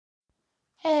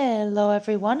Hello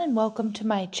everyone and welcome to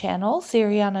my channel,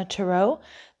 Siriana Tarot.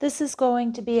 This is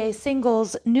going to be a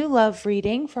singles new love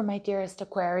reading for my dearest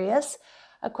Aquarius.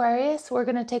 Aquarius, we're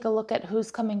going to take a look at who's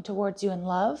coming towards you in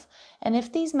love. And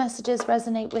if these messages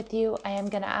resonate with you, I am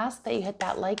going to ask that you hit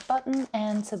that like button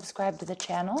and subscribe to the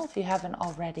channel if you haven't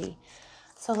already.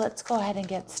 So let's go ahead and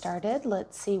get started.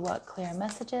 Let's see what clear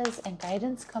messages and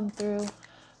guidance come through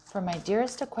for my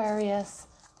dearest Aquarius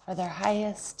for their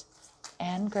highest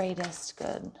and greatest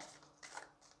good.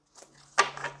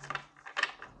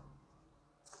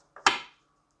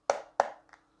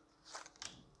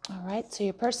 All right, so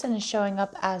your person is showing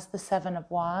up as the Seven of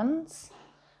Wands.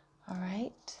 All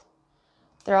right.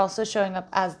 They're also showing up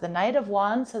as the Knight of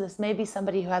Wands, so this may be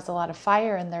somebody who has a lot of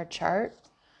fire in their chart.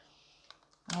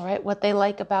 All right, what they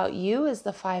like about you is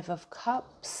the Five of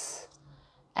Cups.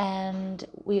 And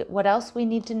what else we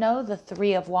need to know? The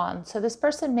Three of Wands. So this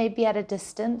person may be at a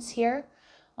distance here.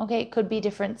 Okay, it could be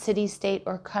different city, state,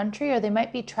 or country, or they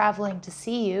might be traveling to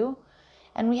see you.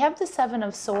 And we have the Seven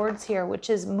of Swords here, which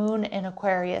is Moon in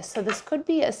Aquarius. So this could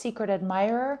be a secret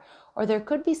admirer, or there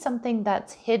could be something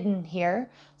that's hidden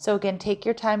here. So again, take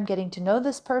your time getting to know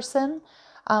this person.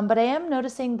 But I am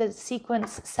noticing the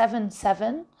sequence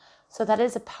 7-7. So that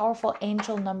is a powerful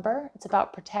angel number. It's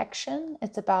about protection.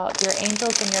 It's about your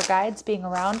angels and your guides being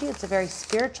around you. It's a very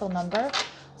spiritual number.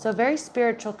 So a very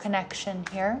spiritual connection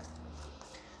here.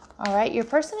 All right, your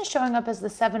person is showing up as the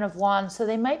Seven of Wands, so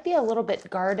they might be a little bit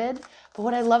guarded. But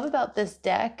what I love about this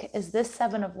deck is this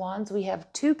Seven of Wands, we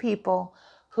have two people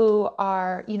who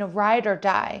are, ride or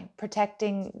die,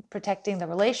 protecting the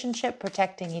relationship,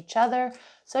 protecting each other.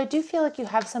 So I do feel like you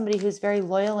have somebody who's very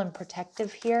loyal and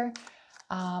protective here.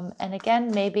 And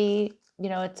again, maybe,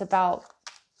 it's about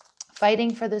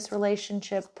fighting for this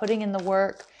relationship, putting in the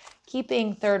work,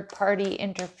 keeping third-party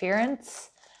interference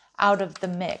out of the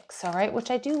mix, all right?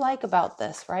 Which I do like about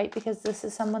this, right? Because this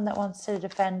is someone that wants to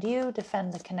defend you,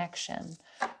 defend the connection,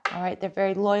 all right? They're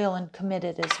very loyal and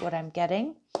committed is what I'm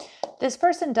getting. This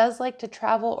person does like to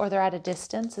travel, or they're at a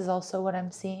distance is also what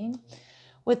I'm seeing.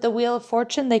 With the Wheel of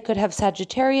Fortune, they could have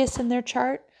Sagittarius in their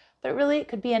chart, but really it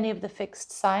could be any of the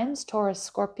fixed signs, Taurus,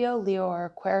 Scorpio, Leo, or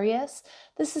Aquarius.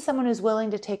 This is someone who's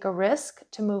willing to take a risk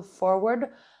to move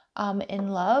forward in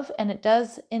love, and it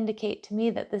does indicate to me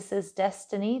that this is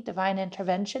destiny, divine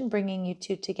intervention, bringing you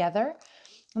two together.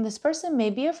 And this person may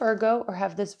be a Virgo or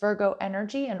have this Virgo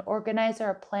energy, an organizer,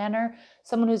 a planner,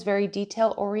 someone who's very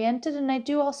detail-oriented. And I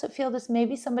do also feel this may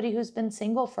be somebody who's been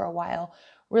single for a while,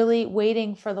 really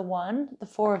waiting for the one. The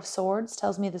Four of Swords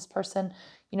tells me this person,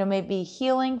 may be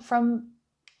healing from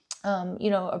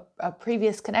a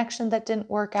previous connection that didn't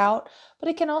work out. But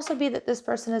it can also be that this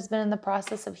person has been in the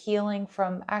process of healing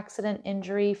from accident,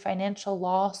 injury, financial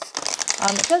loss.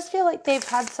 It does feel like they've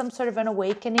had some sort of an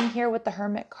awakening here with the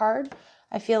Hermit card.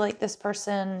 I feel like this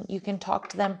person, you can talk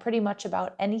to them pretty much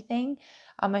about anything.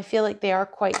 I feel like they are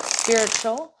quite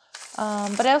spiritual.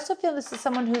 But I also feel this is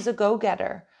someone who's a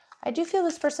go-getter. I do feel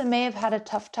this person may have had a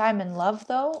tough time in love,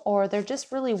 though, or they're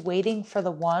just really waiting for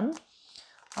the one.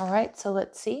 All right, so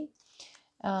let's see.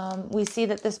 We see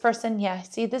that this person,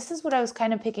 this is what I was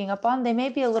kind of picking up on. They may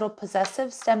be a little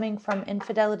possessive, stemming from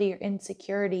infidelity or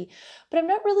insecurity, but I'm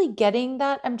not really getting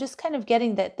that. I'm just kind of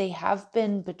getting that they have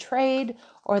been betrayed,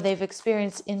 or they've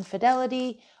experienced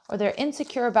infidelity, or they're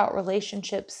insecure about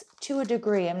relationships to a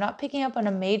degree. I'm not picking up on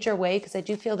a major way because I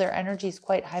do feel their energy is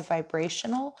quite high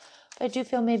vibrational, but I do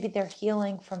feel maybe they're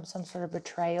healing from some sort of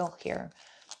betrayal here.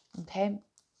 Okay.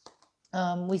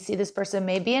 We see this person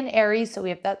may be an Aries, so we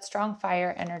have that strong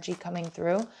fire energy coming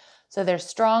through. So they're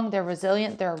strong, they're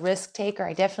resilient, they're a risk taker.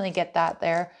 I definitely get that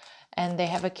there. And they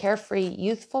have a carefree,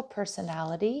 youthful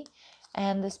personality.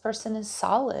 And this person is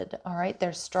solid, all right?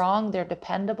 They're strong, they're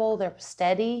dependable, they're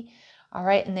steady, all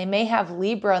right? And they may have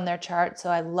Libra in their chart, so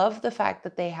I love the fact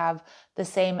that they have the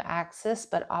same axis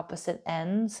but opposite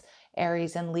ends.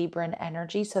 Aries and Libra in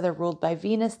energy. So they're ruled by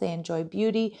Venus. They enjoy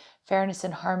beauty, fairness,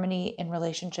 and harmony in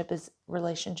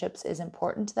relationships is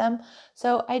important to them.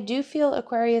 So I do feel,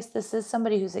 Aquarius, this is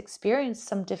somebody who's experienced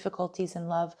some difficulties in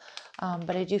love,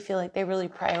 but I do feel like they really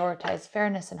prioritize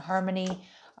fairness and harmony.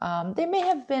 They may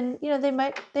have been,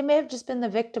 they may have just been the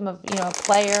victim of, a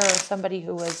player or somebody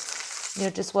who was,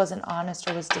 just wasn't honest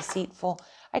or was deceitful.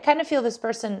 I kind of feel this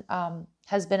person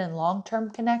has been in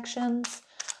long-term connections.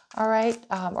 All right,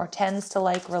 or tends to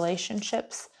like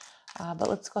relationships. But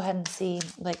let's go ahead and see,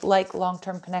 like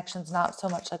long-term connections, not so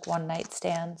much like one-night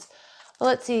stands. But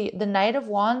let's see, the Knight of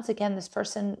Wands, again, this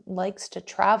person likes to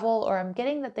travel, or I'm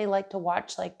getting that they like to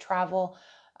watch travel,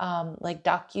 like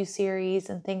docu-series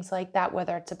and things like that,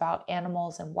 whether it's about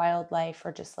animals and wildlife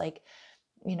or just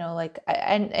you know, like,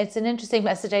 and it's an interesting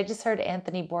message. I just heard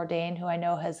Anthony Bourdain, who I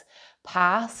know has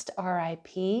passed,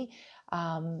 RIP.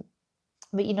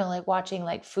 But, you know, like watching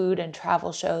like food and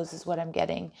travel shows is what I'm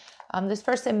getting. This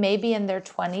person may be in their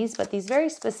 20s, but these very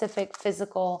specific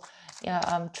physical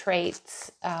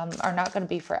traits are not going to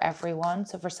be for everyone.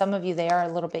 So for some of you, they are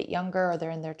a little bit younger or they're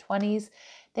in their 20s.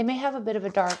 They may have a bit of a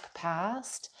dark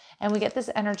past. And we get this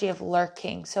energy of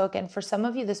lurking. So again, for some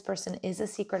of you, this person is a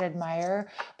secret admirer,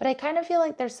 but I kind of feel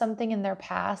like there's something in their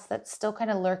past that's still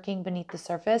kind of lurking beneath the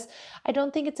surface. I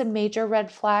don't think it's a major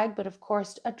red flag, but of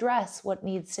course, address what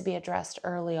needs to be addressed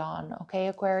early on. Okay,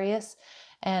 Aquarius?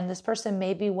 And this person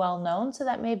may be well known, so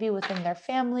that may be within their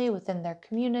family, within their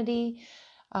community.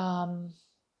 You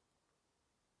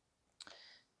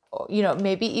know,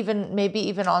 maybe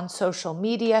even on social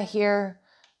media here.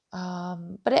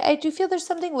 But I do feel there's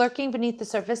something lurking beneath the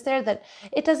surface there that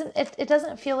it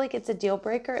doesn't feel like it's a deal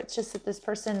breaker. It's just that this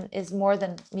person is more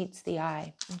than meets the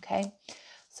eye. Okay.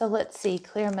 So let's see,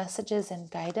 clear messages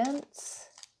and guidance.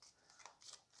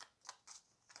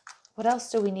 What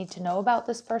else do we need to know about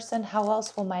this person? How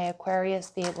else will my Aquarius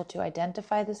be able to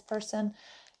identify this person?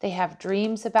 They have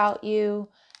dreams about you.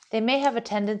 They may have a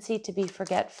tendency to be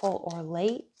forgetful or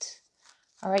late.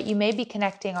 All right, you may be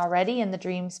connecting already in the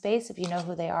dream space if you know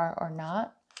who they are or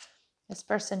not. This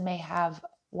person may have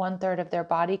 1/3 of their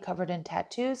body covered in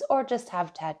tattoos or just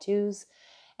have tattoos.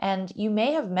 And you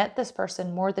may have met this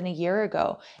person more than a year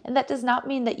ago. And that does not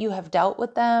mean that you have dealt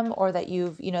with them or that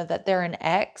that they're an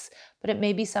ex, but it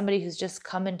may be somebody who's just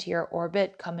come into your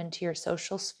orbit, come into your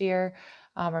social sphere,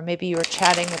 or maybe you were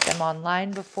chatting with them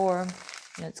online before.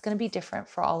 You know, it's going to be different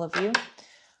for all of you.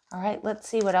 All right, let's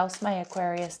see what else my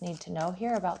Aquarius need to know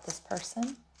here about this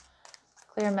person.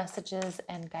 Clear messages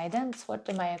and guidance. What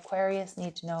do my Aquarius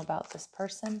need to know about this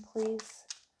person, please?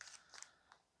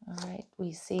 All right,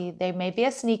 we see they may be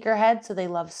a sneakerhead, so they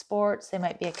love sports. They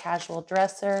might be a casual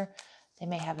dresser. They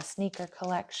may have a sneaker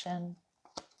collection.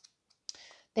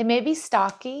 They may be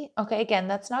stocky. Okay, again,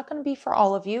 that's not going to be for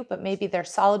all of you, but maybe they're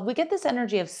solid. We get this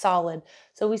energy of solid.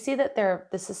 So we see that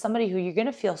this is somebody who you're going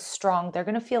to feel strong. They're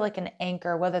going to feel like an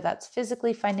anchor, whether that's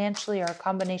physically, financially, or a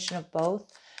combination of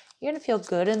both. You're going to feel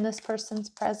good in this person's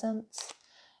presence.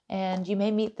 And you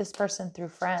may meet this person through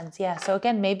friends. Yeah, so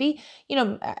again, maybe, you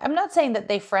know, I'm not saying that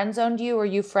they friend zoned you or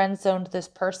you friend zoned this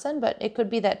person, but it could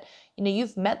be that, you know,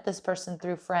 you've met this person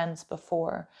through friends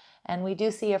before. And we do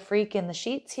see a freak in the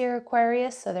sheets here,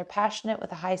 Aquarius. So they're passionate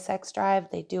with a high sex drive.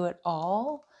 They do it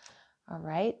all. All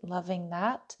right, loving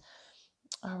that.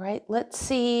 All right, let's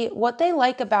see. What they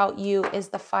like about you is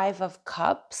the 5 of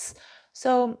Cups.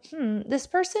 So this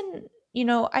person, you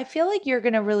know, I feel like you're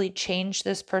going to really change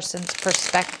this person's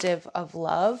perspective of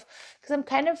love, because I'm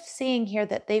kind of seeing here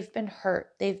that they've been hurt.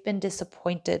 They've been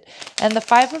disappointed. And the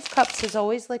 5 of Cups is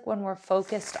always like when we're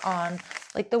focused on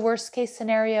like the worst case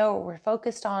scenario, or we're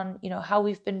focused on, you know, how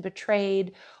we've been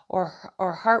betrayed or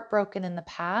heartbroken in the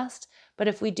past. But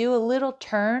if we do a little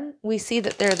turn, we see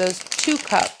that there are those 2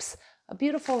 cups, a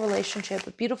beautiful relationship,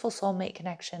 a beautiful soulmate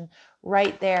connection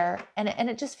right there. And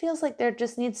it just feels like there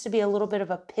just needs to be a little bit of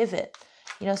a pivot,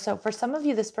 you know. So for some of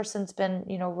you, this person's been,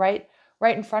 you know, right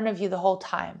in front of you the whole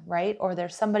time, right? Or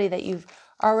there's somebody that you've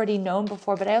already known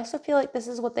before. But I also feel like this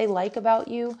is what they like about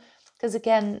you, because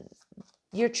again,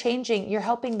 you're changing, you're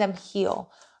helping them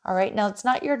heal. All right. Now, it's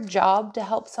not your job to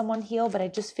help someone heal, but I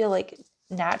just feel like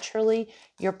naturally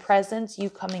your presence, you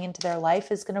coming into their life,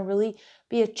 is going to really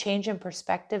be a change in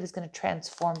perspective, is going to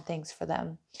transform things for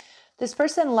them. This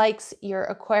person likes your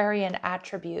Aquarian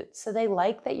attributes. So they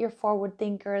like that you're forward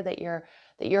thinker, that you're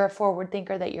a forward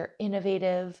thinker, that you're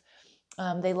innovative.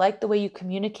 They like the way you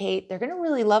communicate. They're going to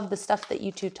really love the stuff that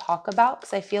you two talk about,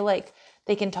 because I feel like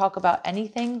they can talk about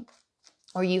anything,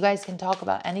 or you guys can talk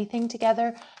about anything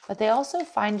together, but they also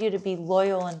find you to be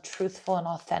loyal and truthful and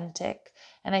authentic.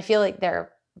 And I feel like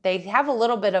they have a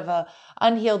little bit of a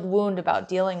unhealed wound about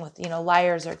dealing with, you know,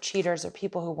 liars or cheaters or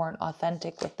people who weren't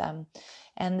authentic with them.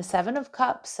 And the 7 of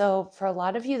Cups. So for a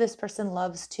lot of you, this person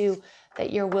loves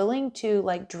that you're willing to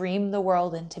like dream the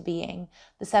world into being.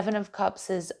 The 7 of Cups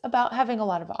is about having a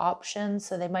lot of options.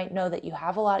 So they might know that you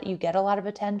have you get a lot of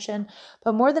attention,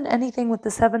 but more than anything with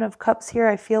the 7 of Cups here,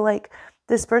 I feel like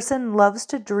this person loves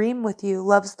to dream with you,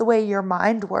 loves the way your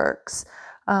mind works,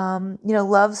 you know,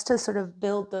 loves to sort of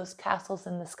build those castles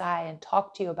in the sky and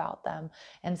talk to you about them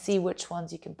and see which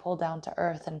ones you can pull down to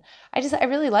earth. And I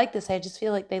really like this. I just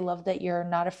feel like they love that you're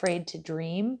not afraid to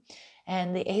dream.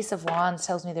 And the Ace of Wands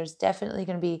tells me there's definitely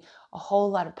going to be a whole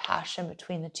lot of passion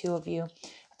between the two of you.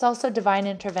 It's also divine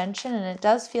intervention, and it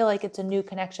does feel like it's a new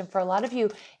connection. For a lot of you,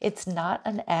 it's not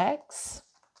an ex.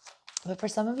 But for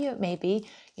some of you, it may be,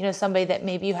 somebody that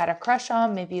maybe you had a crush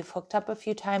on, maybe you've hooked up a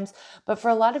few times. But for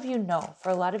a lot of you, no. For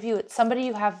a lot of you, it's somebody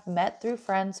you have met through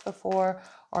friends before,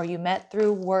 or you met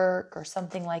through work or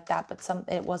something like that, but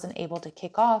it wasn't able to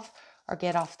kick off or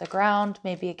get off the ground.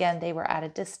 Maybe, again, they were at a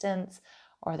distance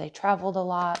or they traveled a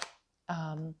lot.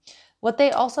 What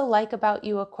they also like about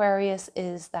you, Aquarius,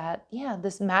 is that,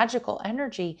 this magical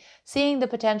energy, seeing the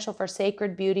potential for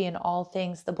sacred beauty in all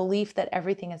things, the belief that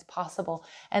everything is possible.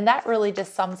 And that really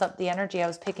just sums up the energy I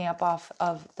was picking up off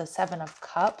of the Seven of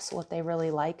Cups, what they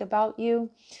really like about you.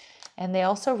 And they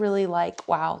also really like,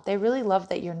 they really love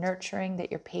that you're nurturing, that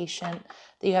you're patient,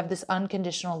 that you have this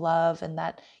unconditional love, and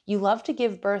that you love to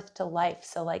give birth to life.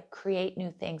 So like create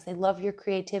new things. They love your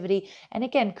creativity. And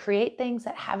again, create things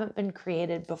that haven't been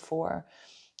created before.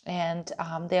 And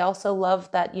they also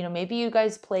love that, maybe you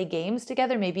guys play games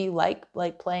together. Maybe you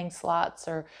like playing slots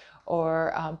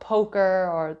or poker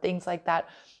or things like that.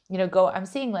 I'm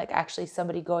seeing like actually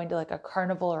somebody going to like a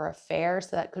carnival or a fair.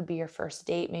 So that could be your first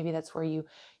date. Maybe that's where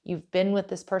you've been with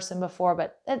this person before,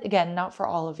 but again, not for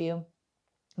all of you.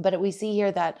 But we see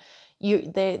here that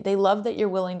they love that you're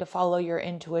willing to follow your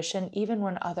intuition even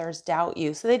when others doubt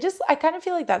you. So I kind of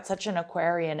feel like that's such an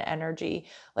Aquarian energy,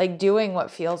 like doing what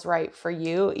feels right for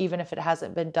you, even if it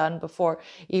hasn't been done before,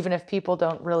 even if people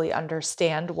don't really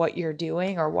understand what you're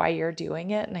doing or why you're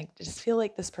doing it. And I just feel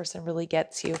like this person really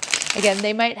gets you. Again,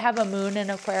 they might have a moon in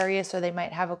Aquarius, or they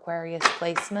might have Aquarius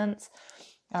placements.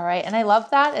 All right. And I love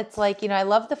that. It's like, I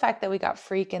love the fact that we got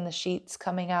freak in the sheets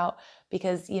coming out,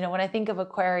 because, when I think of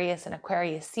Aquarius and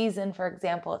Aquarius season, for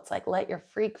example, it's like, let your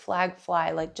freak flag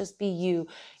fly, like just be you.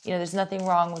 There's nothing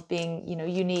wrong with being,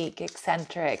 unique,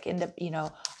 eccentric, and,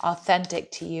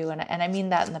 authentic to you. And I mean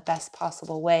that in the best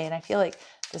possible way. And I feel like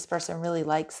this person really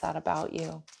likes that about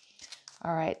you.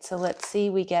 All right. So let's see,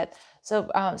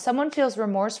 someone feels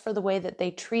remorse for the way that they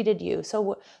treated you.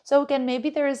 So again, maybe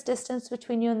there is distance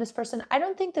between you and this person. I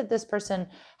don't think that this person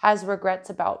has regrets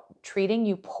about treating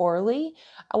you poorly.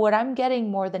 What I'm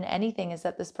getting more than anything is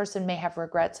that this person may have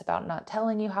regrets about not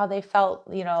telling you how they felt.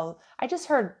 I just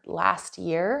heard last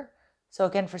year. So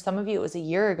again, for some of you, it was a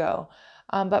year ago.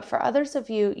 But for others of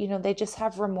you, they just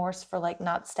have remorse for like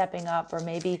not stepping up, or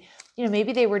maybe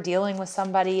they were dealing with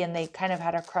somebody and they kind of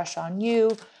had a crush on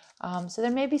you. So there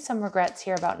may be some regrets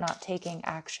here about not taking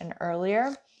action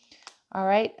earlier. All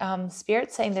right.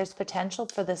 Spirit's saying there's potential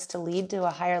for this to lead to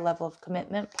a higher level of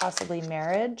commitment, possibly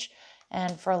marriage.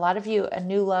 And for a lot of you, a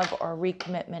new love or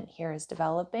recommitment here is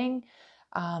developing.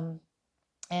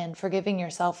 And forgiving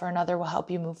yourself for another will help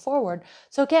you move forward.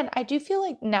 So again, I do feel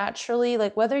like naturally,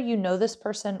 like whether you know this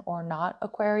person or not,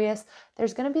 Aquarius,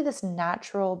 there's going to be this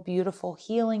natural, beautiful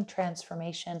healing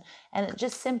transformation. And it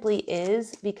just simply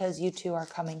is because you two are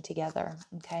coming together.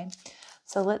 Okay.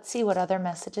 So let's see what other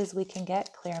messages we can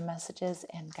get. Clear messages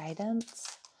and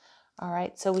guidance. All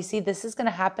right, so we see this is going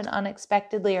to happen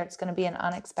unexpectedly, or it's going to be an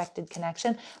unexpected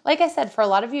connection. Like I said, for a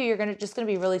lot of you, you're just going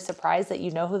to be really surprised that you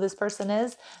know who this person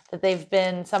is, that they've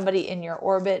been somebody in your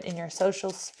orbit, in your social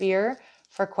sphere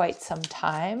for quite some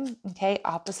time. Okay,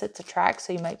 opposites attract,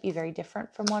 so you might be very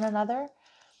different from one another.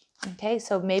 Okay,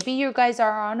 so maybe you guys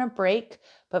are on a break,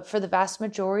 but for the vast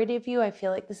majority of you, I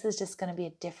feel like this is just going to be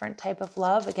a different type of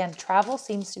love. Again, travel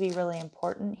seems to be really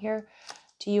important here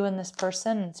to you and this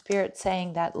person, and Spirit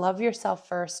saying that love yourself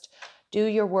first, do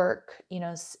your work,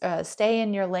 stay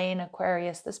in your lane,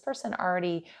 Aquarius. This person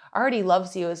already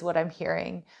loves you is what I'm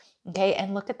hearing. Okay,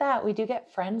 and look at that, we do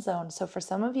get friend zone. So for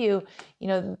some of you,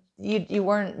 you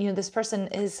weren't, this person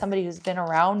is somebody who's been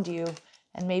around you,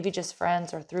 and maybe just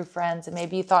friends or through friends, and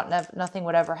maybe you thought nothing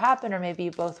would ever happen, or maybe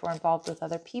you both were involved with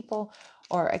other people,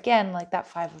 or again, like that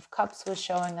Five of Cups was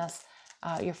showing us,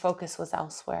 your focus was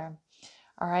elsewhere.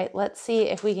 All right, let's see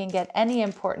if we can get any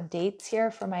important dates here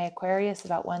for my Aquarius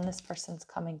about when this person's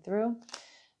coming through.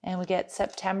 And we get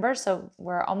September, so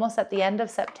we're almost at the end of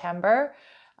September.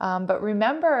 But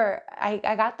remember, I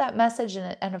got that message,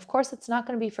 and of course it's not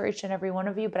going to be for each and every one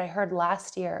of you, but I heard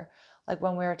last year, like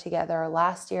when we were together, or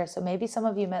last year. So maybe some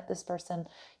of you met this person,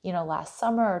 last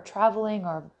summer, or traveling,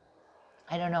 or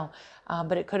I don't know.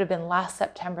 But it could have been last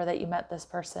September that you met this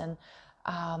person.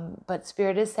 But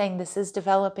Spirit is saying this is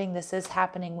developing, this is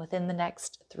happening within the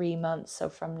next 3 months. So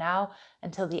from now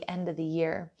until the end of the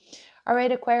year. All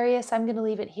right, Aquarius, I'm going to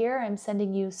leave it here. I'm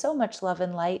sending you so much love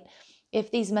and light. If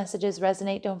these messages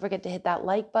resonate, don't forget to hit that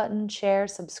like button, share,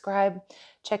 subscribe.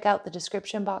 Check out the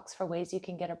description box for ways you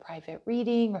can get a private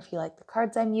reading, or if you like the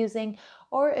cards I'm using,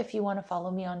 or if you want to follow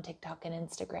me on TikTok and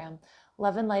Instagram.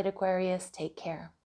 Love and light, Aquarius. Take care.